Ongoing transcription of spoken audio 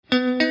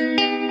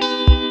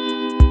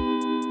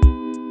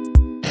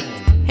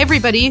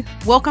everybody.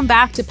 Welcome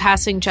back to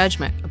Passing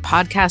Judgment, a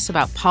podcast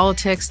about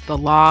politics, the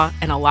law,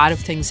 and a lot of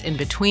things in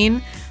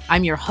between.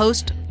 I'm your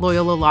host,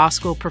 Loyola Law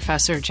School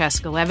professor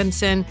Jessica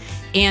Levinson,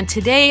 and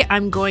today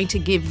I'm going to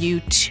give you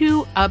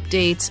 2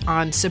 updates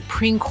on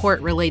Supreme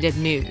Court-related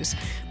news.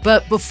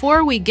 But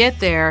before we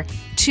get there,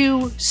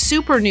 2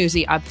 super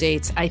newsy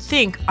updates, I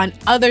think, on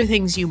other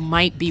things you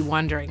might be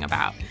wondering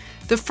about.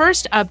 The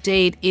first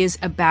update is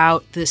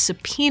about the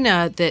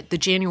subpoena that the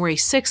January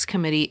 6th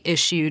committee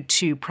issued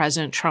to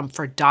President Trump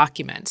for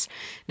documents.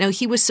 Now,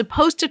 he was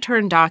supposed to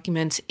turn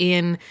documents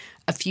in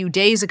a few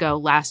days ago,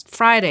 last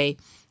Friday.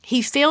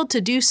 He failed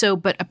to do so,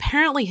 but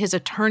apparently his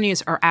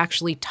attorneys are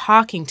actually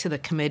talking to the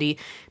committee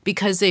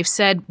because they've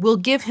said, we'll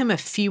give him a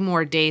few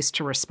more days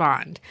to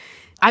respond.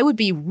 I would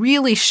be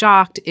really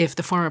shocked if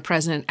the former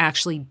president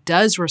actually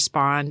does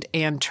respond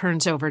and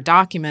turns over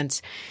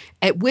documents,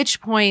 at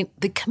which point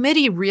the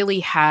committee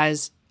really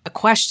has a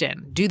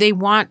question. Do they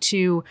want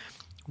to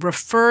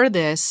refer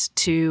this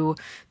to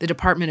the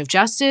Department of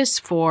Justice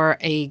for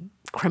a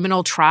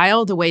criminal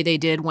trial the way they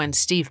did when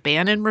Steve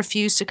Bannon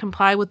refused to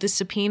comply with the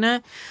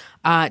subpoena?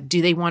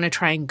 Do they want to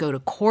try and go to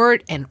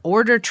court and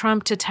order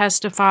Trump to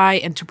testify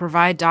and to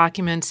provide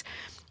documents?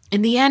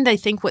 In the end, I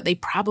think what they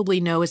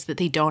probably know is that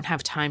they don't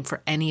have time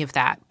for any of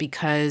that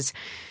because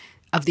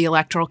of the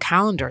electoral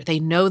calendar. They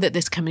know that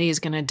this committee is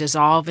going to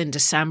dissolve in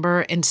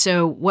December. And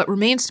so what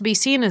remains to be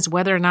seen is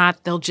whether or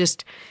not they'll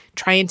just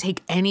try and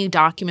take any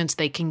documents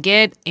they can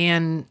get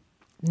and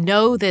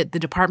know that the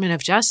Department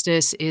of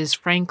Justice is,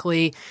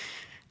 frankly,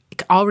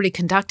 already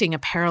conducting a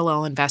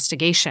parallel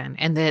investigation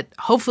and that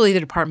hopefully the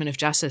Department of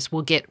Justice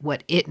will get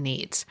what it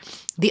needs.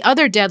 The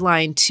other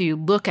deadline to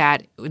look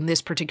at in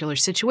this particular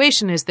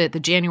situation is that the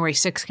January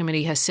 6th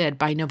committee has said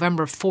by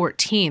November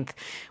 14th,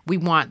 we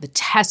want the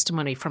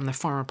testimony from the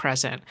former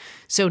president.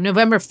 So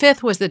November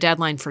 5th was the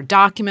deadline for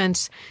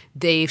documents.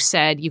 They've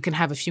said you can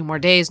have a few more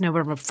days.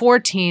 November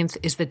 14th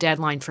is the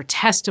deadline for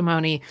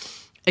testimony.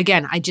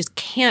 Again, I just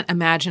can't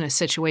imagine a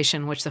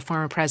situation in which the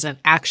former president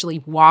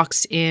actually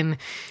walks in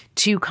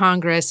to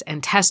Congress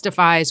and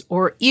testifies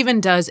or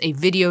even does a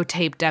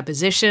videotaped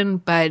deposition,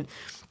 but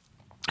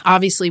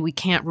obviously we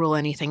can't rule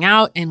anything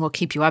out, and we'll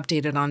keep you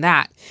updated on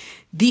that.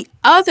 The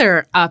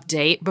other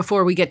update,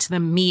 before we get to the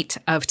meat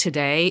of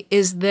today,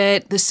 is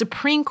that the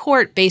Supreme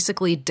Court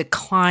basically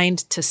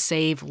declined to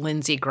save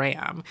Lindsey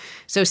Graham.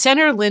 So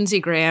Senator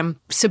Lindsey Graham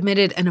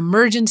submitted an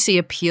emergency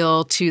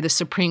appeal to the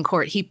Supreme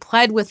Court. He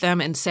pled with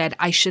them and said,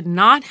 I should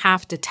not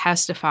have to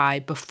testify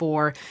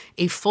before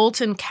a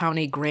Fulton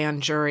County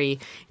grand jury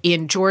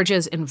in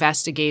Georgia's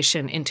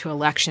investigation into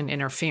election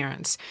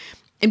interference.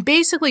 And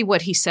basically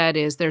what he said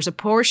is there's a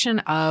portion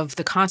of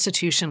the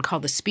Constitution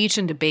called the Speech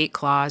and Debate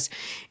Clause,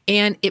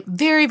 and it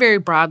very, very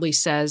broadly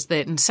says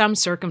that in some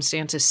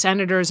circumstances,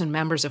 senators and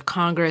members of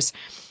Congress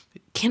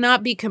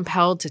cannot be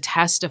compelled to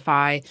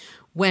testify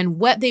when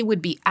what they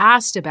would be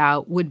asked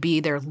about would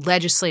be their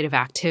legislative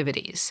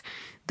activities.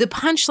 The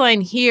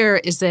punchline here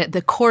is that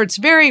the courts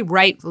very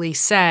rightly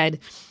said,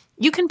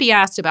 you can be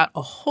asked about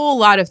a whole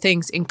lot of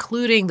things,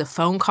 including the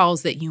phone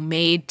calls that you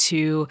made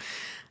to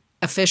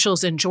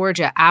officials in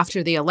Georgia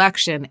after the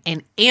election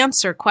and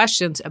answer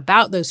questions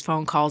about those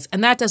phone calls,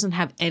 and that doesn't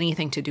have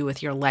anything to do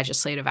with your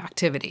legislative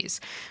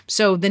activities.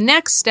 So the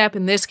next step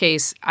in this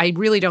case, I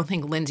really don't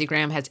think Lindsey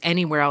Graham has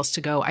anywhere else to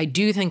go. I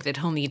do think that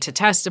he'll need to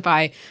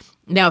testify.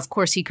 Now, of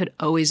course, he could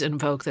always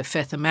invoke the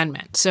Fifth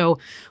Amendment. So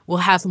we'll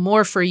have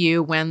more for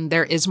you when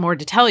there is more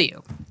to tell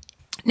you.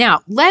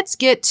 Now, let's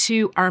get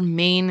to our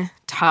main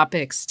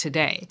topics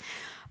today.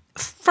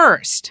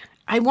 First,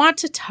 I want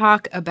to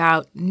talk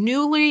about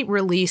newly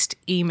released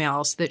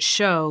emails that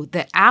show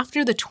that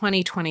after the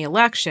 2020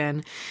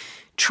 election,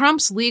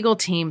 Trump's legal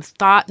team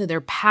thought that their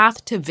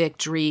path to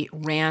victory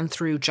ran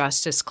through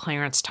Justice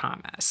Clarence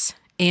Thomas.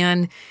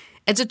 And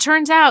as it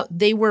turns out,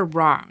 they were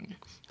wrong.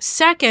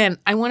 Second,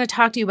 I want to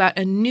talk to you about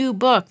a new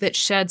book that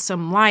sheds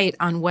some light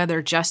on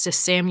whether Justice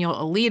Samuel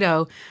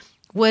Alito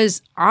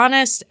was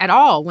honest at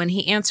all when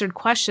he answered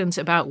questions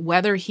about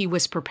whether he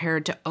was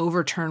prepared to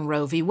overturn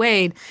Roe v.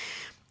 Wade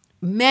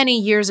many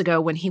years ago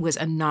when he was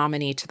a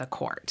nominee to the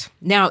court.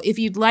 Now, if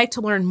you'd like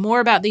to learn more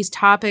about these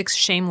topics,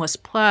 shameless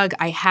plug,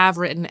 I have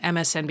written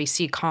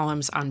MSNBC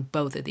columns on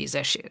both of these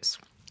issues.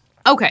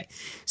 Okay,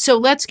 so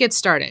let's get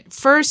started.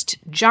 First,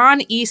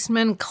 John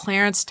Eastman,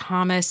 Clarence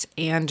Thomas,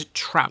 and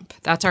Trump.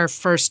 That's our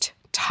first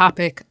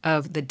topic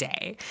of the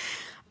day.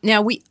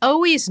 Now, we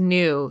always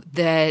knew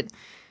that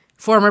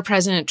former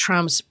President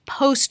Trump's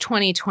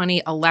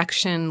post-2020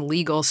 election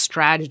legal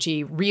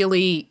strategy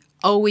really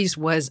always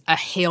was a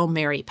Hail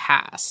Mary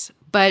pass.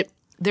 But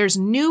there's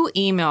new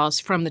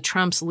emails from the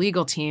Trump's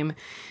legal team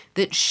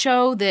that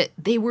show that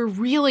they were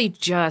really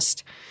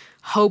just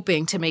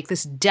hoping to make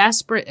this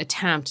desperate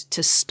attempt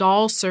to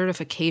stall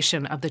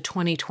certification of the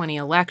 2020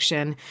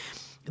 election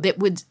that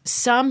would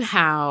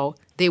somehow,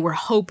 they were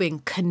hoping,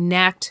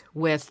 connect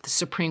with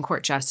Supreme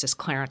Court Justice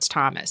Clarence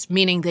Thomas,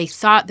 meaning they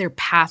thought their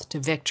path to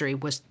victory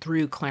was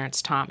through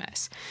Clarence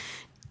Thomas.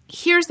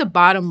 Here's the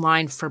bottom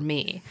line for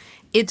me.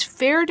 It's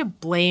fair to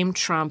blame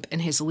Trump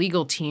and his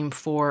legal team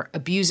for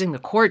abusing the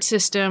court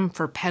system,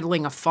 for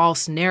peddling a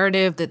false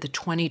narrative that the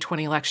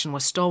 2020 election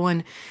was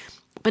stolen.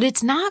 But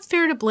it's not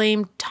fair to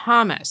blame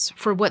Thomas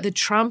for what the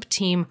Trump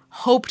team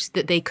hoped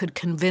that they could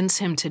convince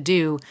him to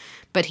do,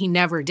 but he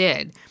never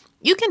did.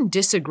 You can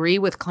disagree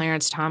with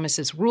Clarence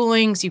Thomas's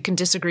rulings, you can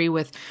disagree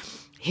with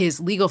his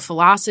legal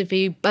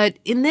philosophy, but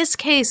in this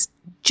case,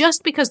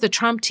 just because the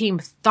Trump team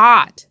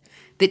thought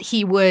that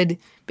he would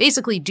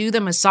basically do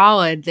them a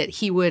solid, that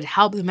he would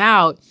help them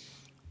out,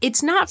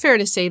 it's not fair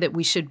to say that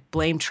we should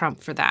blame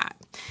Trump for that.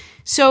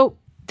 So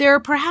there are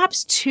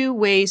perhaps two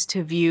ways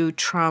to view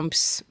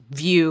Trump's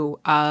view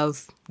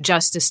of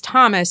Justice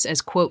Thomas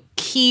as, quote,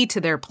 key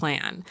to their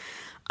plan.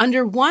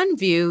 Under one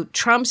view,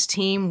 Trump's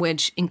team,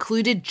 which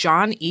included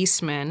John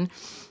Eastman,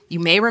 you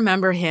may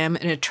remember him,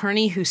 an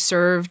attorney who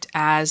served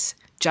as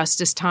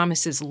Justice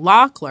Thomas's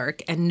law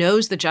clerk and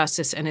knows the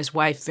justice and his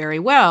wife very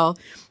well.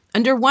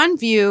 Under one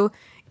view,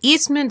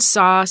 Eastman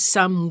saw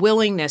some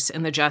willingness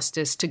in the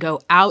justice to go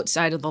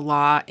outside of the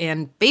law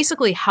and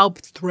basically help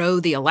throw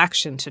the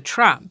election to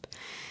Trump.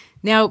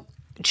 Now,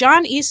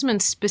 John Eastman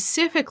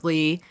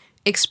specifically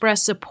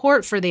expressed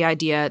support for the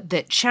idea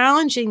that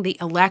challenging the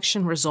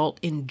election result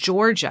in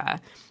Georgia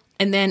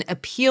and then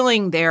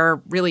appealing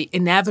their really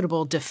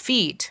inevitable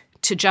defeat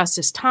to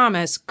Justice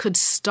Thomas could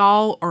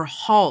stall or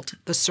halt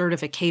the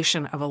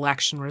certification of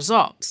election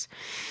results.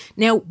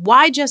 Now,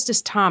 why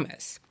Justice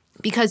Thomas?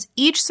 Because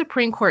each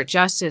Supreme Court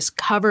justice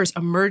covers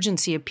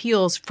emergency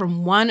appeals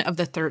from one of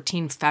the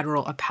 13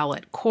 federal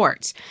appellate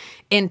courts.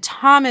 And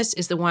Thomas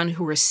is the one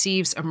who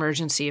receives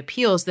emergency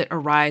appeals that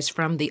arise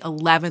from the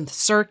 11th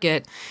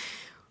Circuit.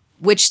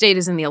 Which state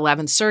is in the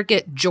 11th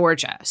Circuit?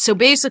 Georgia. So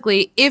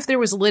basically, if there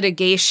was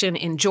litigation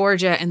in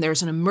Georgia and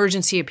there's an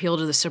emergency appeal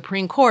to the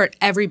Supreme Court,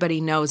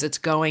 everybody knows it's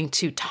going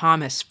to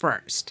Thomas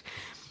first.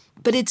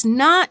 But it's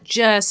not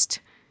just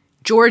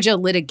Georgia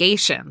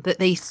litigation that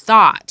they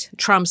thought,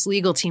 Trump's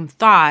legal team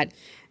thought,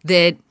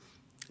 that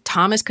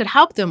Thomas could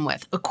help them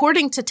with.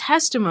 According to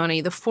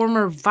testimony, the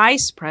former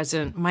Vice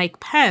President, Mike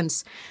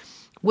Pence,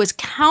 was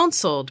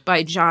counseled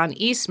by John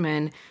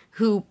Eastman,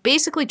 who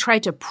basically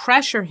tried to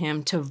pressure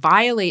him to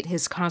violate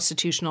his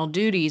constitutional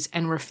duties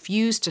and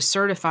refuse to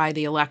certify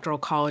the Electoral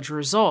College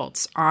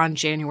results on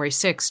January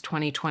 6,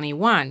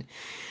 2021.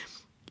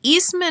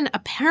 Eastman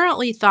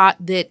apparently thought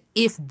that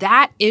if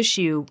that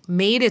issue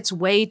made its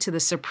way to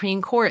the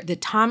Supreme Court, that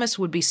Thomas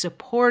would be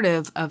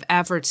supportive of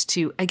efforts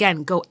to,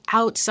 again, go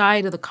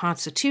outside of the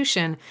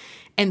Constitution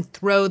and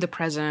throw the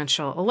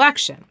presidential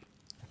election.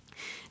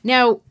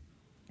 Now,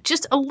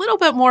 just a little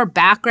bit more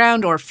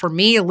background, or for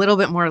me, a little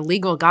bit more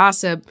legal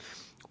gossip.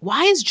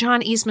 Why is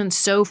John Eastman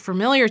so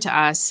familiar to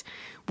us?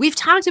 We've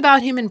talked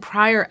about him in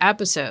prior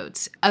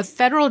episodes. A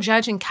federal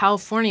judge in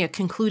California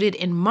concluded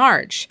in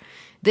March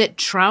that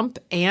Trump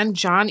and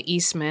John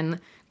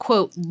Eastman,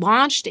 quote,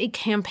 launched a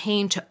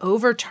campaign to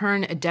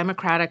overturn a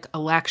Democratic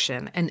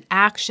election, an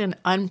action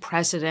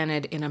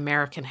unprecedented in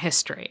American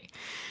history.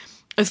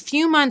 A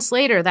few months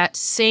later, that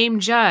same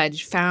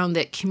judge found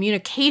that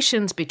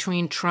communications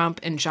between Trump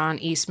and John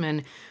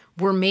Eastman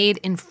were made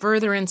in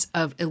furtherance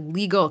of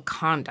illegal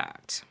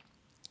conduct.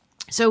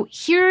 So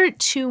here are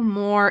two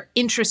more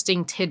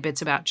interesting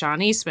tidbits about John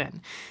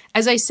Eastman.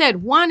 As I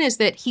said, one is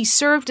that he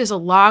served as a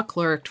law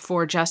clerk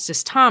for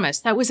Justice Thomas.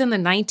 That was in the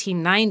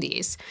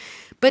 1990s.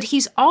 But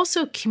he's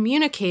also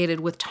communicated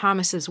with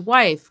Thomas's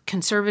wife,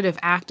 conservative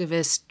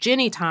activist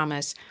Ginny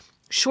Thomas,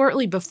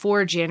 shortly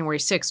before January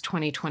 6,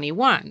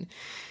 2021.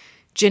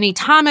 Ginny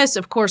Thomas,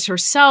 of course,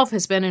 herself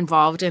has been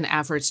involved in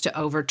efforts to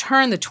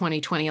overturn the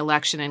 2020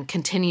 election and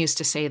continues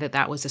to say that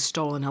that was a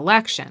stolen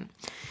election.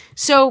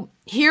 So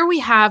here we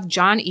have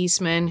John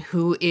Eastman,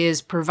 who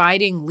is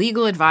providing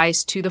legal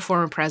advice to the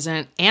former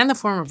president and the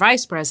former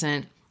vice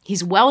president.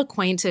 He's well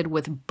acquainted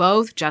with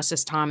both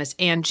Justice Thomas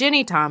and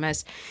Ginny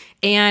Thomas,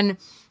 and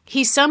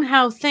he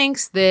somehow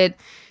thinks that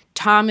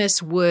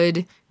Thomas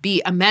would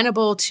be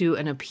amenable to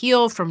an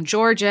appeal from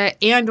Georgia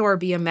and or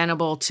be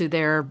amenable to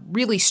their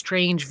really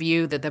strange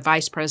view that the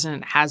vice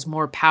president has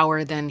more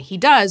power than he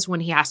does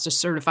when he has to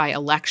certify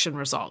election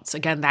results.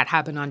 Again, that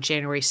happened on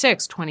January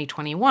 6,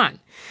 2021.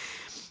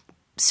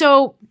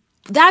 So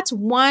that's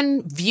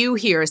one view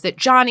here, is that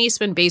John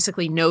Eastman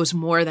basically knows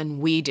more than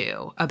we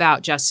do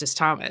about Justice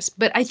Thomas.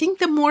 But I think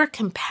the more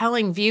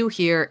compelling view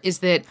here is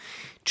that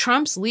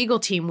Trump's legal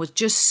team was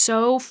just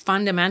so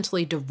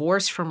fundamentally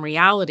divorced from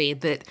reality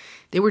that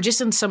they were just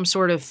in some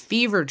sort of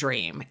fever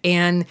dream.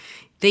 And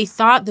they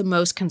thought the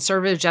most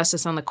conservative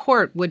justice on the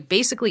court would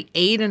basically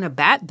aid and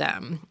abet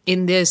them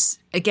in this,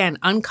 again,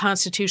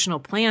 unconstitutional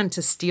plan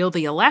to steal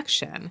the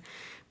election.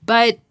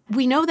 But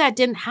we know that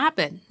didn't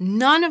happen.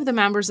 None of the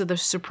members of the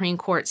Supreme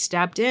Court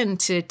stepped in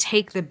to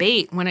take the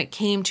bait when it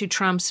came to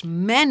Trump's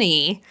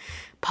many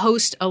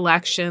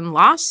post-election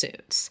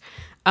lawsuits.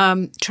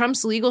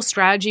 Trump's legal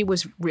strategy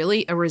was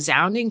really a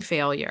resounding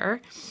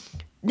failure.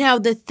 Now,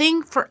 the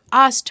thing for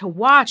us to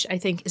watch, I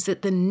think, is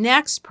that the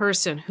next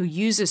person who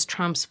uses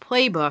Trump's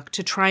playbook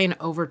to try and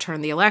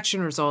overturn the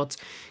election results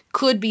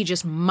could be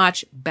just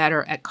much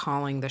better at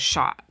calling the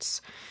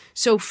shots.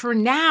 So for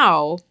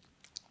now,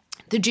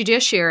 the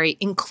judiciary,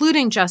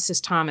 including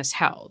Justice Thomas,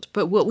 held.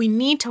 But what we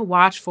need to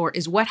watch for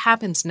is what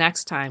happens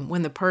next time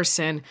when the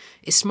person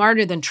is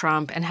smarter than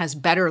Trump and has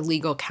better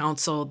legal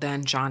counsel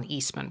than John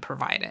Eastman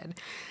provided.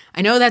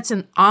 I know that's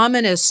an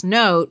ominous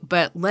note,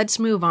 but let's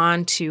move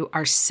on to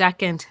our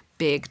second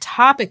big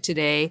topic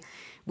today,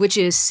 which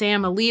is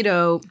Sam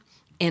Alito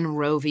and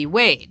Roe v.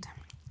 Wade.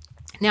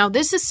 Now,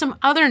 this is some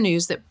other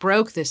news that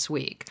broke this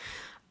week.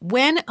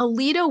 When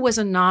Alito was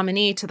a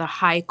nominee to the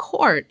High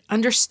Court,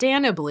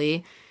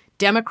 understandably,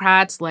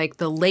 Democrats like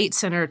the late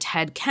Senator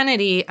Ted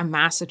Kennedy, a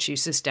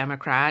Massachusetts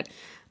Democrat,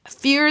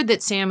 feared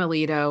that Sam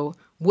Alito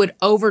would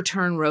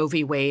overturn Roe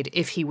v. Wade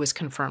if he was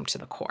confirmed to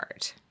the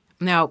court.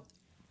 Now,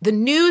 the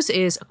news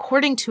is,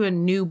 according to a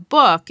new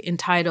book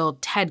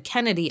entitled Ted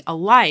Kennedy, A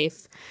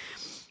Life,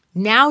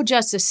 now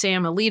Justice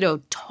Sam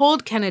Alito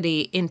told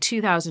Kennedy in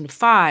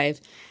 2005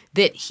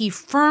 that he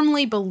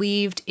firmly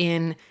believed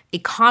in a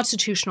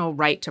constitutional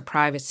right to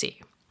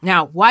privacy.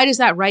 Now, why does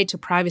that right to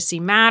privacy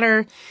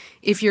matter?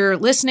 If you're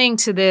listening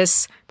to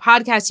this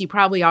podcast, you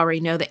probably already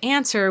know the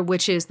answer,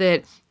 which is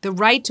that the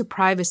right to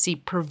privacy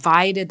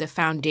provided the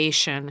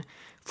foundation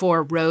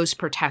for Roe's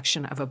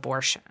protection of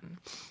abortion.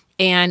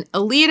 And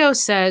Alito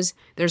says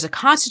there's a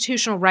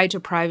constitutional right to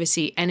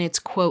privacy and it's,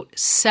 quote,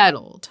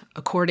 settled,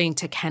 according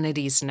to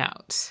Kennedy's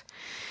notes.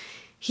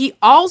 He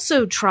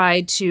also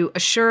tried to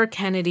assure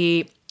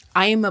Kennedy,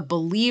 I am a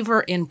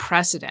believer in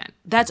precedent.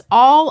 That's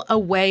all a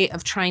way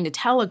of trying to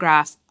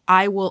telegraph,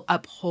 I will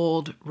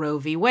uphold Roe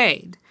v.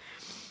 Wade.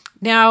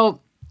 Now,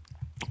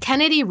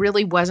 Kennedy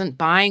really wasn't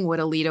buying what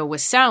Alito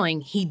was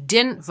selling. He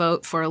didn't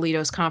vote for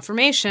Alito's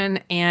confirmation,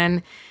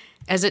 and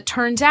as it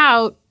turns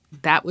out,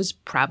 that was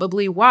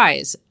probably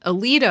wise.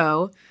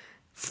 Alito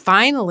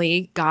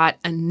finally got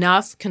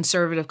enough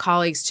conservative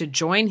colleagues to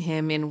join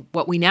him in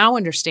what we now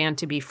understand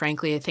to be,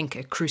 frankly, I think,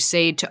 a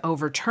crusade to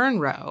overturn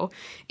Roe.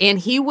 And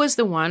he was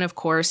the one, of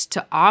course,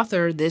 to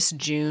author this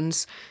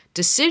June's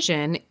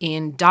decision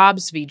in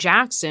Dobbs v.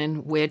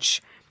 Jackson,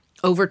 which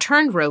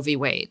overturned Roe v.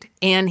 Wade.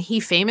 And he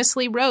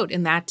famously wrote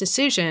in that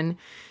decision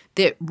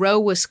that Roe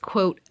was,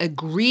 quote,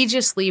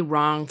 egregiously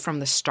wrong from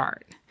the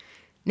start.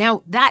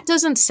 Now, that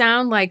doesn't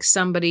sound like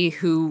somebody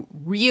who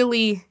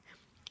really,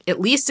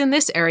 at least in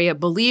this area,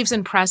 believes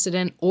in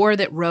precedent or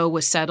that Roe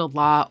was settled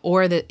law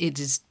or that it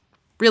is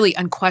really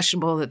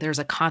unquestionable that there's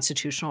a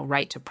constitutional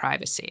right to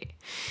privacy.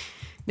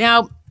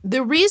 Now,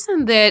 the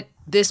reason that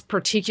this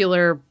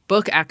particular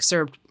book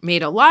excerpt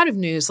made a lot of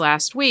news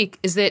last week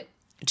is that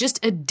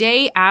just a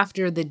day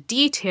after the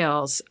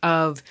details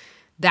of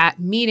that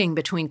meeting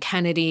between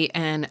Kennedy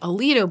and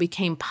Alito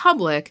became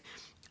public,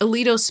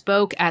 Alito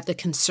spoke at the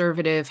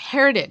Conservative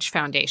Heritage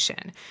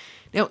Foundation.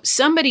 Now,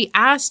 somebody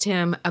asked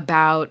him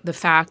about the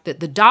fact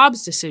that the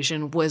Dobbs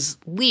decision was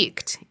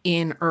leaked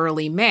in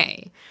early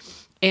May.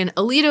 And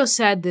Alito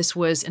said this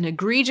was an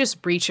egregious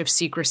breach of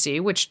secrecy,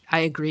 which I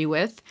agree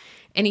with.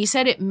 And he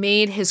said it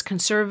made his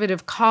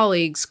conservative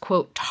colleagues,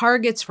 quote,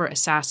 targets for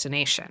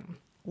assassination.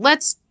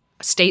 Let's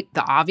state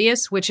the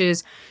obvious, which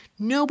is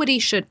nobody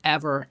should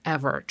ever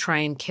try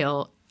and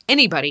kill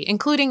anybody,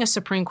 including a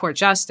Supreme Court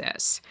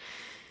justice.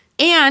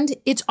 And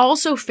it's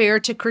also fair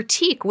to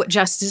critique what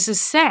justices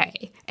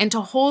say and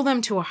to hold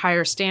them to a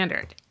higher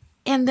standard.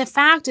 And the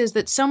fact is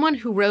that someone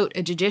who wrote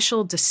a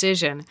judicial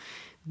decision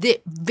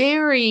that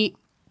very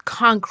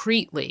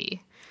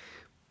concretely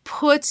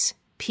puts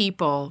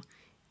people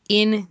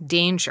in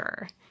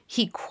danger,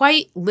 he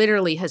quite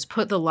literally has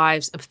put the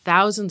lives of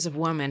thousands of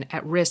women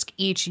at risk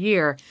each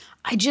year.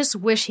 I just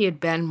wish he had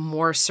been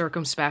more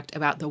circumspect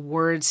about the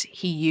words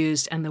he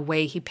used and the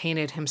way he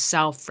painted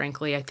himself,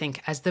 frankly, I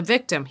think, as the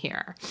victim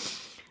here.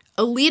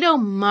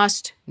 Alito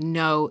must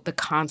know the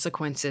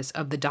consequences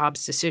of the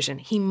Dobbs decision.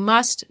 He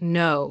must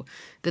know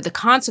that the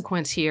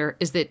consequence here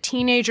is that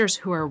teenagers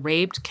who are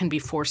raped can be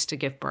forced to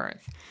give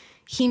birth.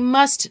 He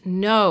must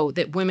know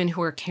that women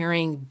who are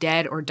carrying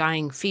dead or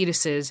dying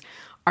fetuses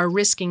are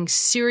risking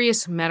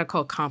serious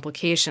medical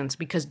complications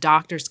because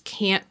doctors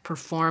can't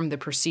perform the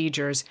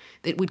procedures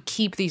that would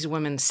keep these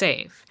women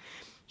safe.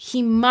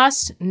 He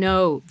must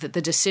know that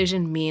the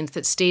decision means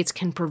that states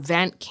can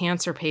prevent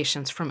cancer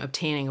patients from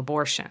obtaining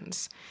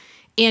abortions.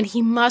 And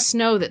he must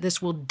know that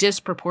this will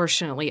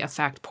disproportionately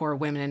affect poor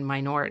women and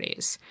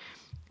minorities.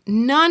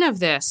 None of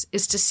this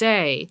is to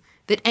say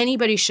that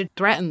anybody should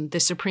threaten the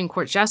Supreme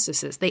Court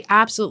justices. They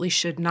absolutely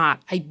should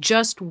not. I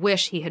just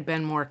wish he had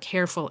been more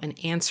careful in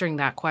answering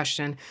that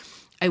question.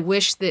 I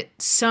wish that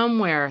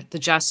somewhere the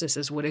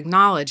justices would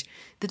acknowledge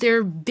that there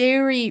are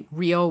very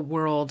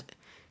real-world,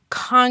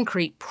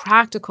 concrete,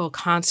 practical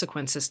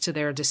consequences to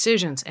their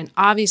decisions. And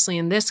obviously,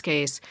 in this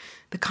case,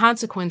 the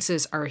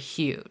consequences are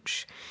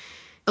huge.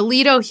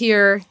 Alito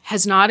here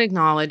has not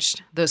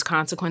acknowledged those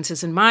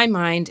consequences in my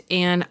mind,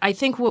 and I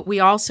think what we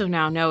also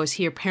now know is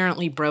he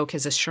apparently broke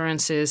his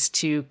assurances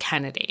to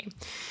Kennedy.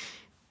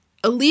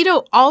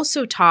 Alito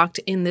also talked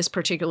in this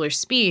particular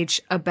speech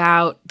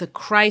about the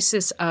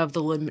crisis of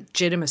the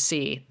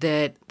legitimacy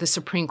that the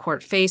Supreme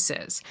Court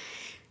faces.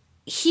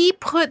 He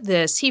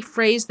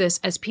phrased this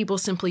as people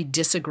simply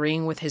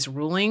disagreeing with his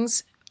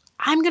rulings.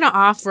 I'm going to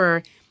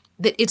offer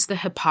that it's the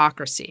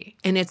hypocrisy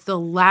and it's the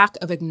lack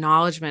of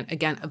acknowledgement,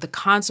 again, of the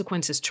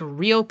consequences to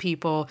real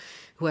people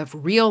who have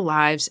real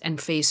lives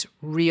and face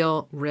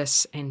real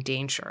risks and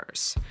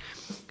dangers.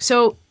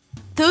 So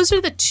those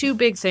are the two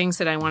big things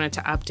that I wanted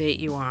to update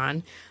you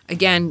on.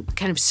 Again,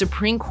 kind of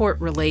Supreme Court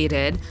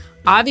related.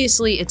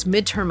 Obviously, it's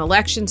midterm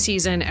election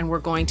season, and we're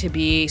going to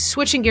be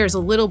switching gears a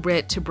little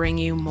bit to bring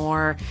you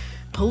more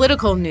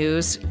political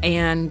news,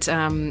 and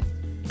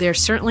there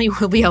certainly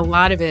will be a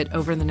lot of it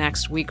over the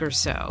next week or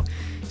so.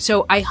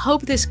 So I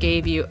hope this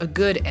gave you a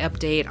good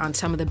update on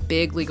some of the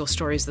big legal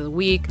stories of the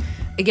week.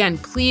 Again,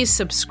 please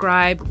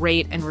subscribe,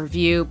 rate, and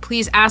review.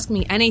 Please ask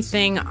me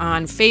anything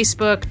on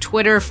Facebook,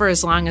 Twitter for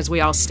as long as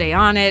we all stay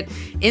on it,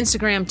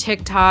 Instagram,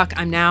 TikTok.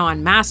 I'm now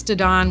on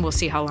Mastodon. We'll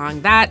see how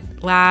long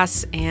that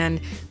lasts,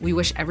 and we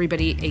wish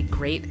everybody a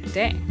great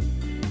day.